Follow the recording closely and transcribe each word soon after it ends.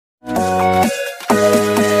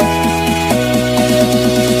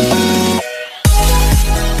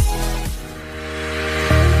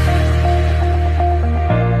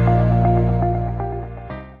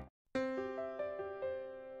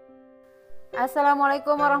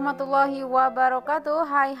Assalamualaikum warahmatullahi wabarakatuh.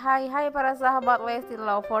 Hai para sahabat Lesti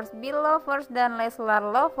lovers, Bill lovers, dan Leslar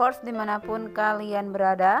lovers dimanapun kalian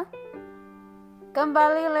berada.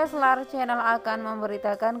 Kembali Leslar channel akan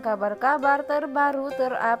memberitakan kabar-kabar terbaru,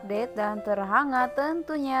 terupdate, dan terhangat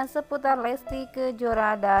tentunya seputar Lesti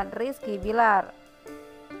Kejora dan Rizky Billar.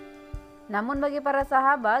 Namun bagi para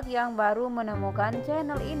sahabat yang baru menemukan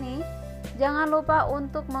channel ini, jangan lupa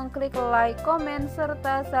untuk mengklik like, komen,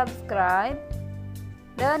 serta subscribe.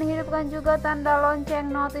 Dan hidupkan juga tanda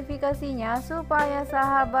lonceng notifikasinya supaya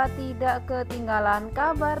sahabat tidak ketinggalan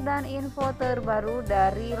kabar dan info terbaru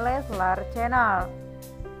dari Leslar Channel.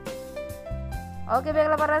 Oke,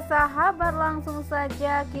 baiklah para sahabat, langsung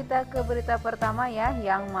saja kita ke berita pertama ya,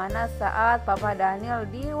 yang mana saat Papa Daniel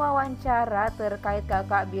diwawancara terkait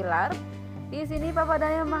Kakak Billar. Di sini Papa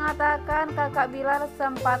Daniel mengatakan Kakak Billar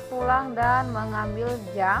sempat pulang dan mengambil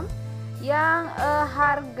jam yang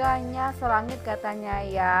harganya selangit katanya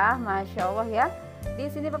ya, Masya Allah ya. Di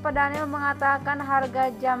sini Papa Daniel mengatakan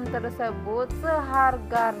harga jam tersebut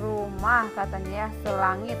seharga rumah katanya ya,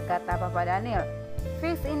 selangit kata Papa Daniel.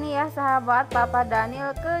 Fix ini ya sahabat, Papa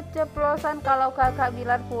Daniel keceplosan kalau Kakak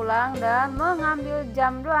Billar pulang dan mengambil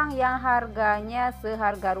jam doang yang harganya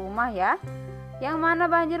seharga rumah ya. Yang mana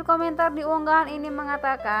banjir komentar di unggahan ini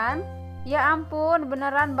mengatakan, ya ampun,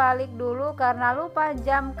 beneran balik dulu karena lupa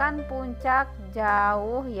jam kan puncak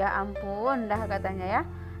jauh, ya ampun dah katanya ya.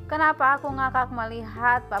 Kenapa aku ngakak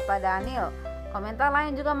melihat Papa Daniel? Komentar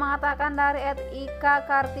lain juga mengatakan dari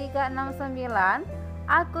 @ika_kartika69,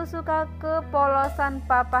 aku suka kepolosan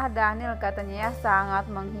Papa Daniel katanya ya, sangat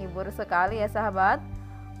menghibur sekali ya sahabat.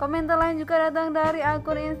 Komentar lain juga datang dari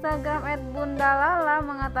akun Instagram @bundalala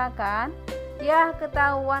mengatakan, ya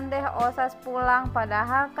ketahuan deh osas pulang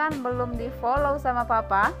padahal kan belum di follow sama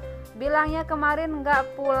papa. Bilangnya kemarin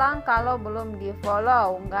nggak pulang kalau belum di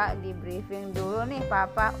follow, nggak di briefing dulu nih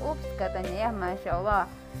papa. Ups katanya ya, Masya Allah.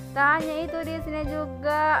 Tak hanya itu, di sini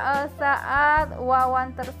juga saat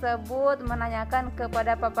Wawan tersebut menanyakan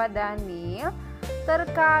kepada Papa Daniel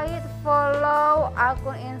terkait follow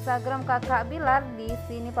akun Instagram Kakak Billar. Di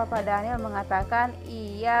sini Papa Daniel mengatakan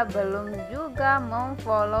ia belum juga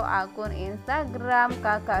memfollow akun Instagram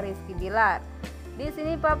Kakak Rizky Billar. Di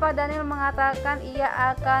sini Papa Daniel mengatakan ia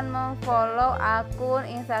akan memfollow akun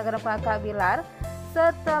Instagram Kakak Billar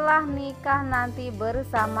setelah nikah nanti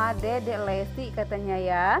bersama Dedek Lesti katanya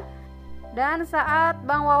ya. Dan saat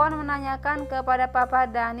Bang Wawan menanyakan kepada Papa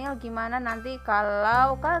Daniel gimana nanti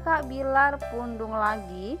kalau Kakak Billar pundung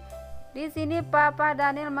lagi, di sini Papa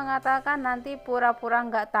Daniel mengatakan nanti pura-pura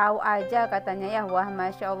nggak tahu aja katanya ya. Wah,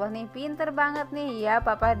 Masya Allah nih, pinter banget nih ya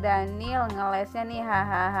Papa Daniel ngelesnya nih,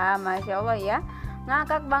 hahaha, Masya Allah ya.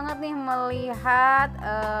 Ngakak banget nih melihat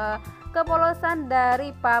kepolosan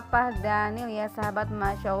dari Papa Daniel ya sahabat,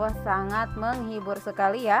 Masya Allah sangat menghibur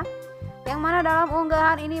sekali ya. Yang mana dalam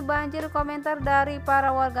unggahan ini banjir komentar dari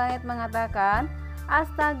para warganet mengatakan,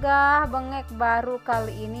 astaga bengek baru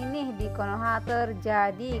kali ini nih di Konoha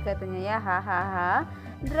terjadi katanya ya, hahaha,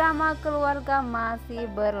 drama keluarga masih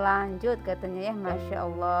berlanjut katanya ya, Masya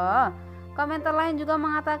Allah. Komentar lain juga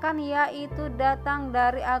mengatakan, yaitu datang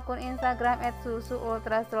dari akun Instagram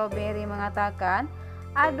 @susu_ultra_strawberry mengatakan,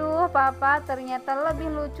 aduh papa ternyata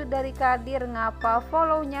lebih lucu dari Kadir, ngapa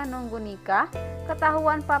follownya nunggu nikah,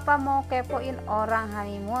 ketahuan papa mau kepoin orang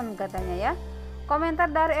honeymoon katanya ya.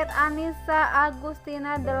 Komentar dari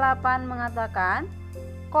 @anissa_agustina8 mengatakan,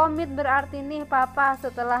 komit berarti nih papa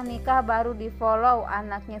setelah nikah baru di follow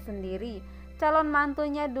anaknya sendiri, calon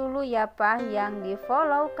mantunya dulu ya pak yang di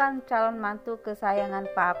follow, kan calon mantu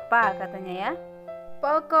kesayangan papa katanya ya.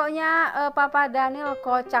 Pokoknya Papa Daniel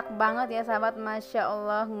kocak banget ya sahabat, Masya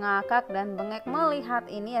Allah, ngakak dan bengek melihat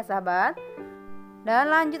ini ya sahabat. Dan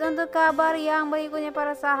lanjut untuk kabar yang berikutnya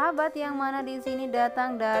para sahabat, yang mana di sini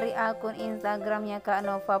datang dari akun Instagramnya Kak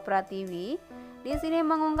Nova Pratiwi. Di sini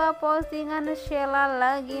mengunggah postingan Sheila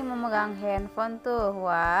lagi memegang handphone tuh.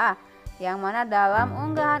 Wah, yang mana dalam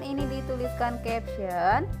unggahan ini dituliskan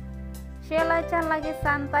caption, Sheila Chan lagi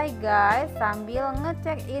santai guys sambil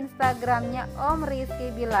ngecek Instagramnya Om Rizky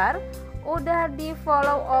Billar. Udah di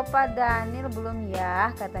follow Opa Daniel belum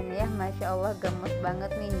ya katanya ya, Masya Allah gemes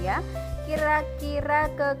banget nih ya. Kira-kira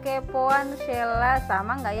kekepoan Sheila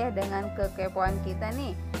sama nggak ya dengan kekepoan kita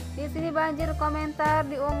nih? Di sini banjir komentar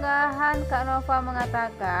di unggahan Kak Nova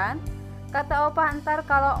mengatakan, kata Opa ntar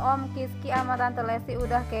kalau Om Kiski sama Tante Lesti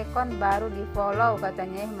udah kekon baru di follow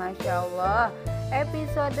katanya ya, Masya Allah.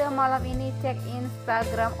 Episode malam ini cek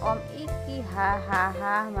Instagram Om Iki,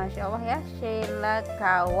 hahaha, Masya Allah ya, Sheila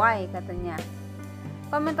Kawai katanya.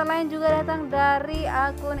 Komentar lain juga datang dari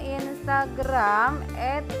akun Instagram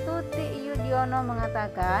 @tutiyudiono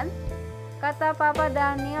mengatakan, Kata Papa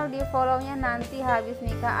Daniel di follow-nya nanti habis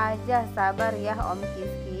nikah aja, sabar ya Om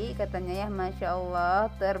Rizky, katanya ya. Masya Allah,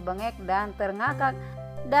 terbengek dan terngakak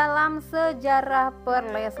dalam sejarah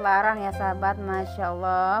perleslaran ya sahabat. Masya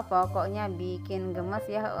Allah, pokoknya bikin gemes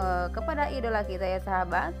ya kepada idola kita ya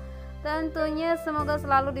sahabat. Tentunya semoga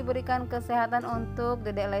selalu diberikan kesehatan untuk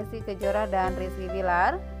Dedek Lesti Kejora dan Rizky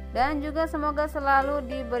Billar, dan juga semoga selalu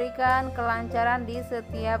diberikan kelancaran di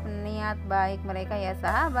setiap niat baik mereka ya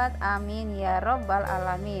sahabat. Amin ya robbal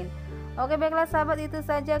alamin. Oke baiklah sahabat, itu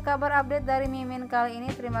saja kabar update dari Mimin kali ini.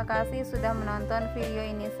 Terima kasih sudah menonton video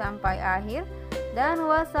ini sampai akhir, dan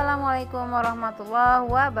wassalamualaikum warahmatullahi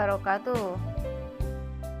wabarakatuh.